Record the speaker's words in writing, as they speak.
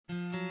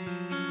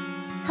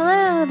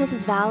Hello, this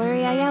is Valerie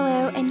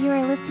Aiello, and you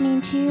are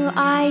listening to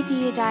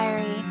Idea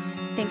Diary.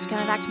 Thanks for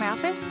coming back to my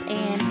office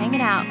and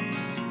hanging out.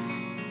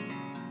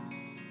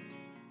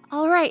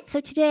 All right,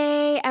 so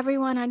today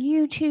everyone on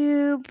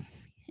YouTube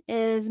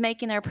is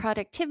making their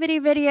productivity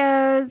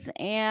videos,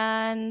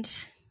 and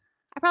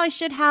I probably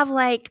should have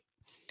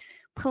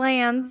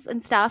plans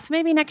and stuff.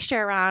 Maybe next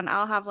year around,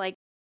 I'll have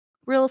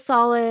real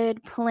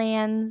solid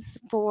plans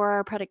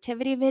for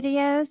productivity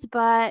videos,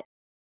 but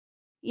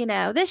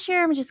this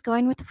year I'm just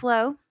going with the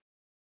flow.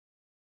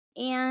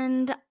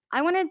 And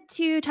I wanted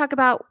to talk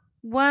about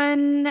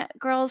one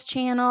girl's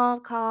channel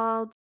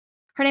her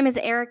name is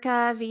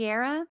Erica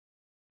Vieira,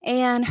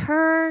 and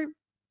her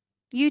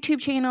YouTube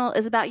channel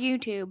is about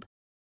YouTube.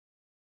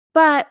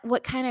 But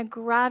what kind of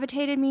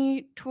gravitated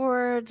me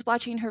towards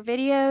watching her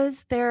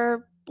videos,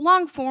 they're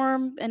long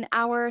form, an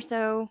hour or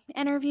so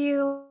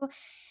interview,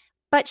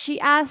 but she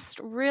asked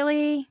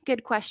really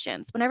good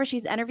questions. Whenever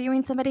she's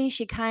interviewing somebody,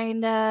 she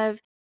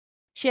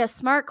has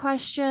smart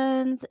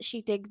questions.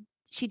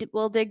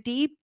 Will dig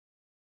deep,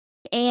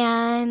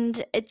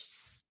 and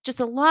it's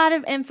just a lot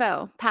of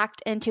info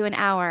packed into an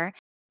hour.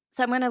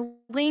 So I'm going to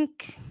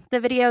link the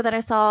video that I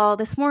saw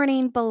this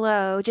morning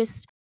below.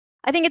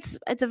 I think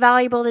it's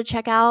valuable to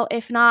check out,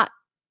 if not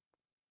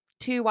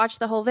to watch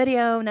the whole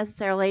video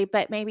necessarily,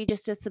 but maybe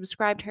just to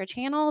subscribe to her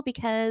channel,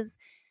 because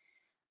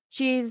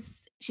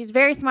she's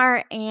very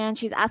smart and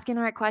she's asking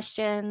the right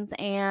questions,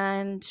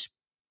 and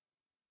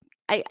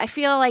I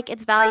feel like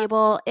it's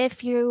valuable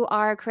if you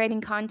are creating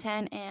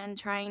content and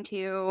trying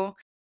to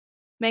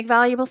make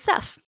valuable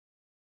stuff.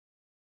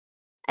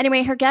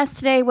 Anyway, her guest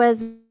today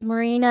was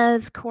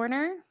Marina's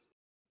Corner,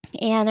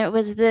 and it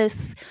was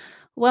this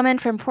woman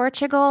from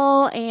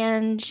Portugal,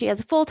 and she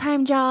has a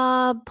full-time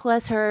job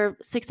plus her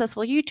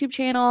successful YouTube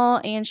channel,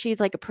 and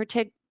she's like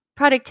a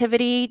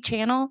productivity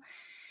channel.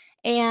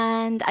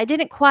 And I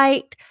didn't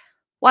quite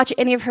watch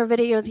any of her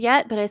videos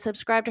yet, but I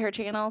subscribed to her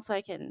channel so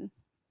I can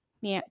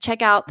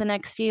check out the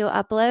next few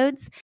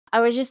uploads. I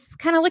was just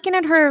kind of looking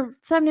at her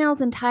thumbnails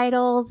and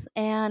titles,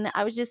 and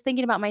I was just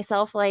thinking about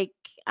myself, like,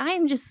 I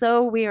am just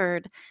so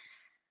weird.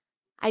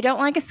 I don't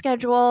like a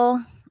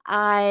schedule.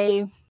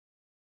 I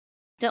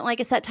don't like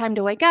a set time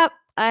to wake up.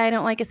 I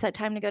don't like a set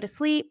time to go to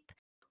sleep.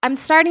 I'm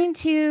starting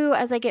to,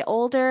 as I get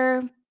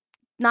older,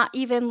 not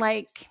even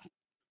like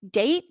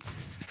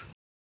dates.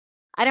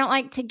 I don't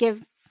like to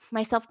give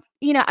myself,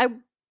 I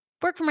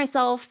work for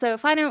myself. So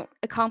if I don't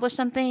accomplish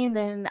something,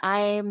 then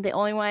I'm the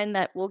only one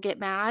that will get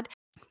mad.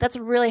 That's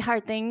a really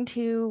hard thing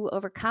to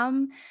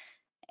overcome.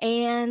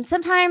 And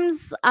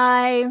sometimes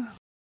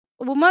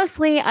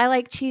mostly I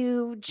like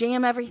to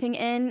jam everything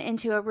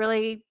into a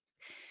really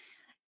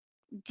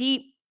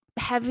deep,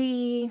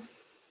 heavy,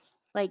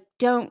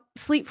 don't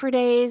sleep for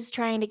days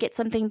trying to get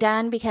something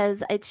done,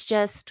 because it's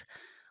just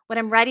when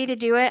I'm ready to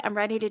do it, I'm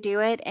ready to do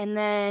it, and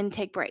then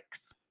take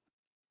breaks,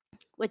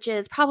 which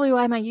is probably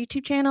why my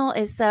YouTube channel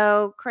is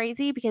so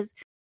crazy, because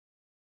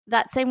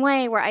that same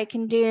way where I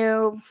can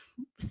do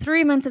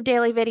 3 months of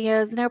daily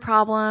videos, no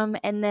problem,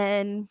 and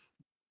then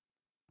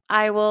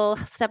I will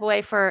step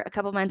away for a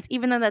couple months,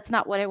 even though that's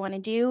not what I want to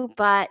do,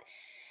 but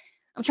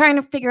I'm trying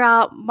to figure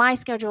out my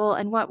schedule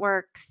and what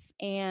works,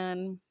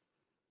 and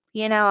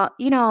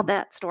all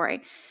that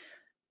story.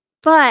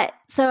 But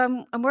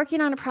so I'm working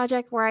on a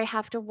project where I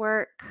have to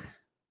work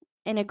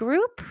in a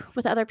group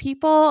with other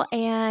people,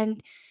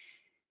 and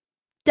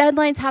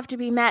deadlines have to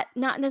be met,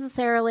 not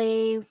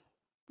necessarily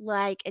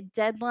like a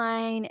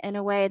deadline in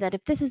a way that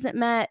if this isn't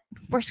met,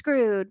 we're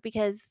screwed,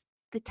 because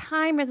the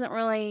time isn't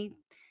really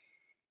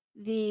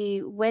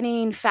the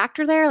winning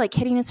factor there, like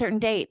hitting a certain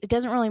date. It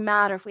doesn't really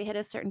matter if we hit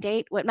a certain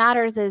date. What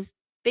matters is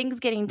things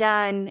getting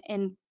done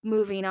and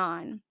moving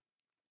on.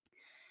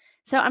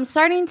 So I'm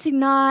starting to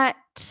not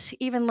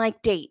even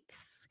like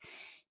dates.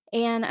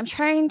 And I'm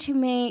trying to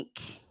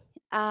make,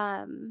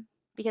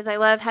 because I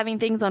love having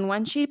things on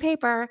one sheet of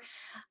paper,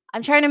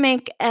 I'm trying to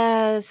make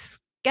a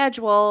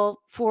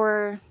schedule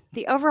for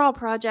the overall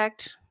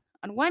project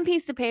on one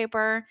piece of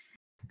paper.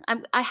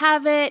 I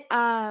have it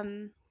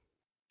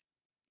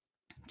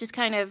just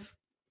kind of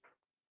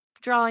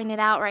drawing it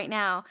out right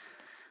now,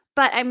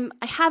 but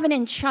I have it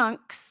in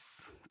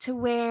chunks to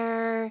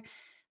where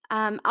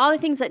all the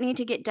things that need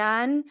to get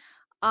done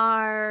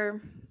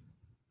are,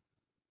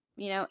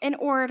 in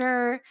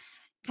order,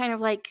 kind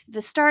of like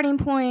the starting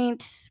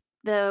point,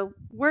 the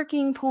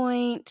working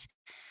point.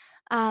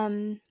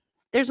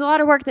 There's a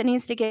lot of work that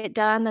needs to get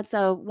done. That's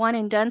a one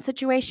and done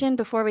situation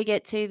before we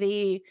get to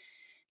the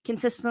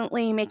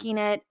consistently making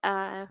it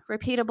a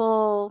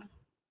repeatable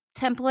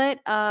template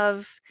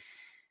of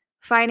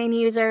finding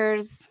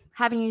users,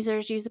 having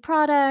users use the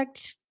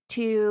product,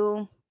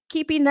 to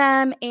keeping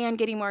them and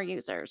getting more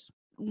users.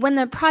 When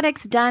the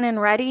product's done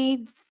and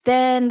ready,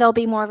 then there'll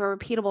be more of a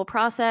repeatable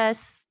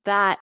process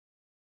that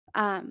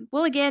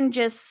will, again,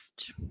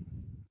 just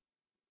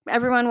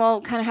everyone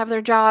will kind of have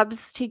their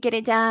jobs to get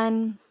it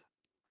done.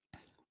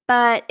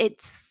 But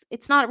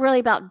it's not really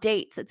about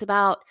dates. It's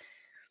about,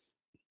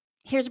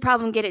 here's a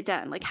problem, get it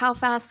done. Like, how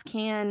fast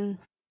can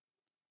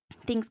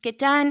things get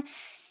done?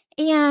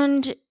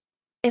 And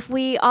if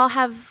we all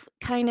have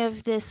kind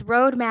of this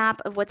roadmap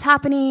of what's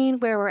happening,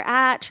 where we're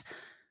at,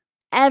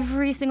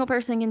 every single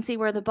person can see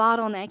where the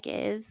bottleneck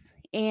is.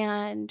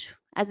 And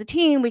as a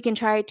team, we can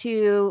try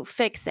to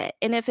fix it.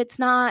 And if it's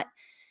not,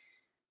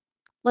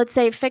 let's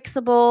say,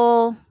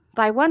 fixable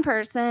by one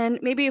person,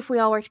 maybe if we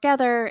all work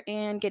together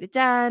and get it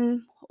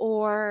done,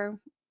 or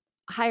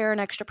hire an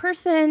extra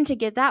person to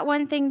get that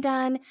one thing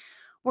done,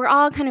 we're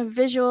all kind of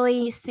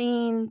visually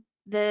seeing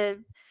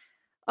the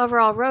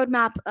overall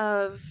roadmap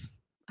of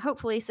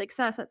hopefully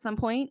success at some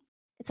point.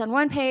 It's on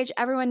one page.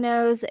 Everyone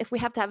knows if we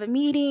have to have a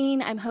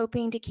meeting, I'm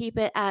hoping to keep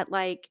it at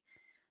like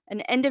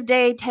an end of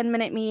day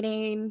 10-minute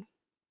meeting.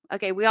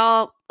 Okay, we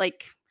all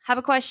like have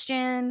a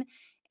question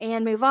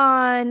and move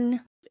on.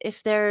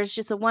 If there's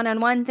just a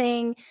one-on-one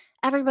thing,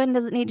 everyone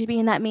doesn't need to be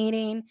in that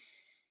meeting.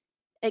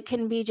 It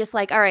can be just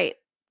like, all right,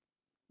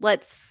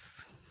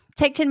 let's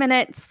take 10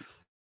 minutes.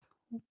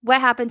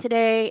 What happened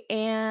today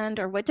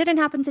or what didn't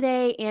happen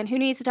today, and who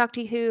needs to talk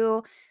to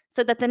who,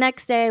 so that the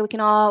next day we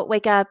can all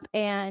wake up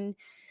and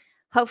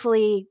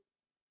hopefully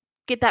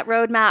get that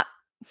roadmap,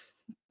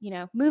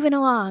 moving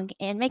along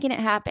and making it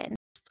happen.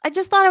 I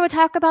just thought I would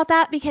talk about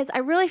that because I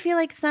really feel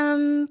like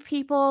some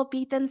people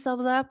beat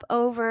themselves up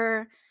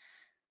over,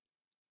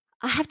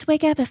 I have to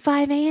wake up at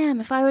 5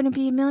 a.m. if I wouldn't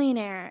be a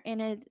millionaire,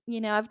 and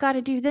I've got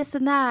to do this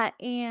and that,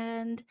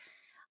 and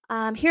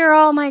here are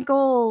all my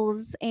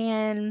goals,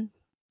 and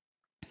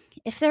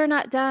if they're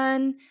not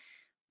done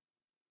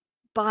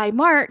by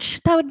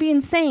March, that would be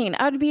insane.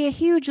 I would be a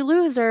huge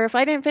loser if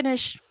I didn't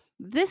finish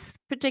this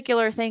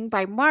particular thing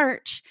by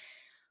March,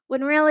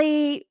 when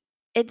really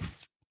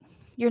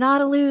you're not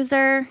a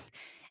loser.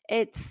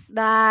 It's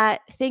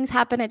that things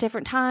happen at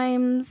different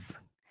times.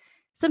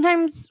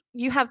 Sometimes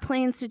you have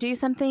plans to do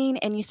something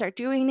and you start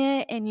doing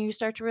it and you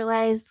start to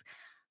realize,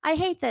 I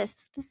hate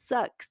this. This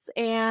sucks.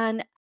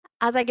 And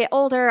as I get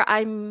older,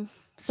 I'm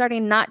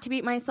starting not to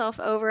beat myself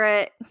over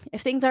it.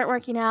 If things aren't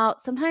working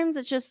out, sometimes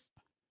it's just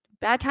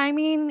bad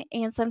timing,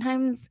 and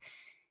sometimes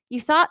you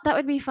thought that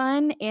would be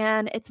fun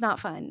and it's not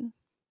fun.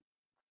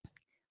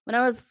 When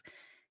I was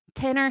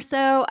 10 or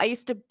so, I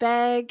used to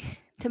beg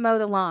to mow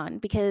the lawn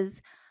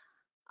because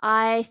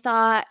I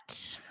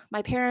thought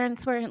my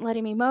parents weren't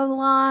letting me mow the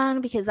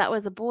lawn because that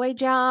was a boy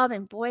job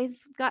and boys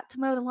got to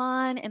mow the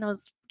lawn, and I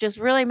was just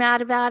really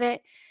mad about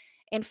it.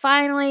 And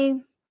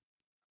finally,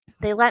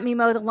 they let me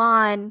mow the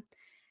lawn,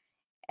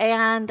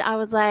 and I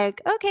was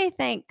like, okay,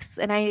 thanks.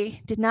 And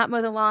I did not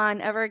mow the lawn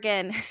ever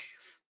again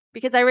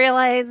because I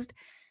realized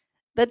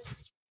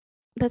that's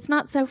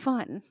not so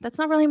fun. That's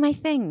not really my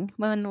thing,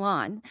 mowing the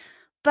lawn.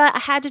 But I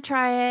had to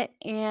try it,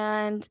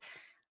 and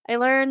I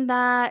learned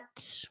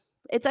that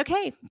it's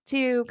okay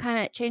to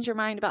kind of change your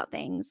mind about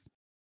things.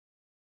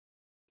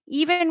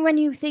 Even when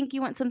you think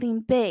you want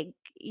something big,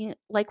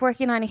 like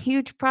working on a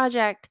huge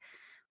project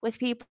with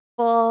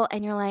people,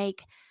 and you're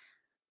like,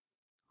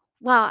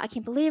 wow, I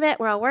can't believe it.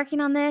 We're all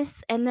working on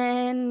this. And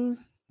then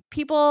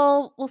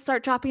people will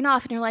start dropping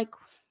off, and you're like,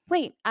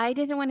 wait, I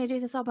didn't want to do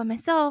this all by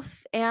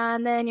myself.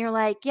 And then you're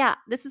like, yeah,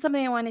 this is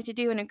something I wanted to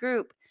do in a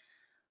group,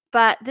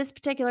 but this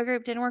particular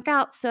group didn't work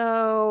out.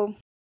 So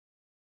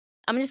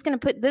I'm just going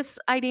to put this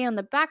idea on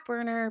the back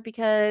burner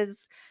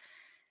because,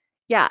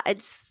 yeah,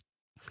 it's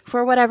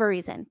for whatever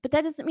reason. But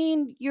that doesn't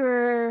mean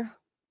you're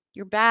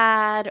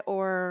bad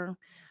or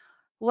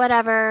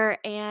whatever.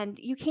 And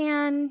you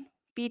can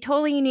be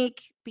totally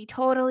unique, be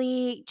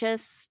totally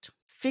just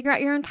figure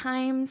out your own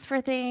times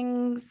for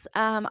things.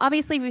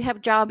 Obviously, if you have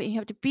a job and you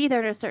have to be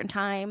there at a certain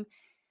time,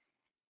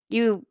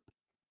 you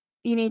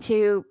need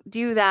to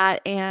do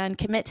that and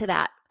commit to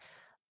that.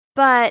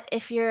 But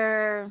if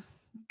you're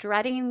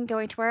dreading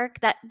going to work,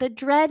 that the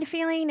dread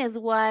feeling is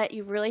what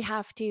you really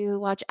have to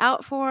watch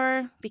out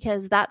for,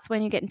 because that's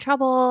when you get in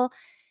trouble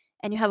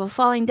and you have a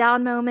falling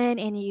down moment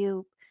and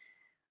you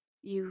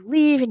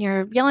leave and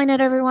you're yelling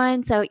at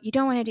everyone. So you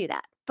don't want to do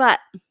that. But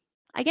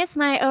I guess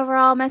my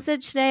overall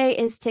message today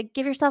is to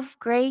give yourself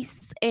grace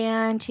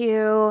and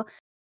to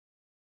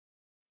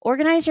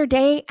organize your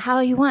day how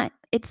you want.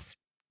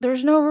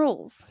 There's no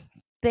rules.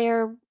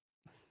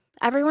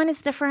 Everyone is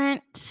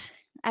different.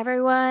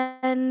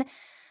 Everyone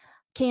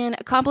can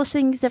accomplish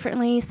things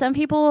differently. Some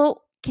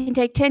people can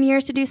take 10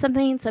 years to do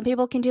something. Some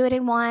people can do it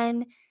in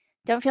one.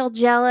 Don't feel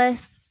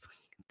jealous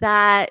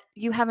that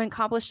you haven't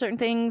accomplished certain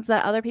things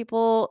that other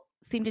people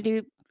seem to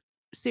do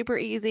super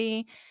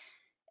easy.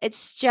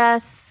 It's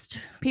just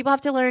people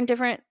have to learn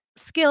different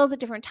skills at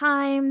different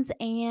times,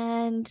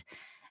 and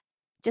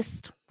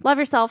just love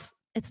yourself.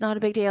 It's not a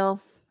big deal.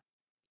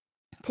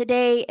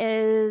 Today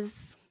is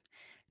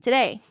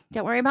today.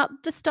 Don't worry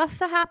about the stuff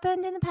that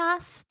happened in the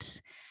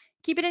past.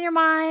 Keep it in your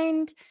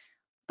mind,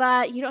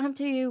 but you don't have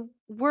to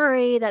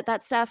worry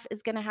that stuff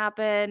is going to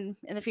happen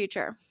in the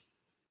future.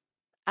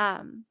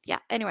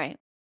 Anyway,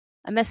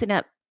 I'm messing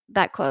up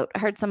that quote. I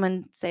heard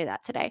someone say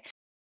that today.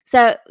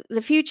 So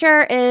the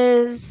future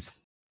is,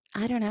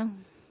 I don't know,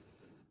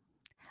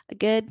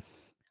 good,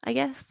 I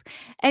guess.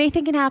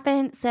 Anything can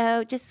happen.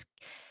 So just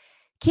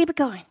keep it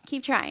going.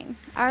 Keep trying.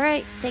 All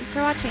right. Thanks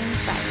for watching.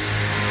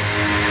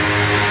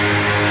 Bye.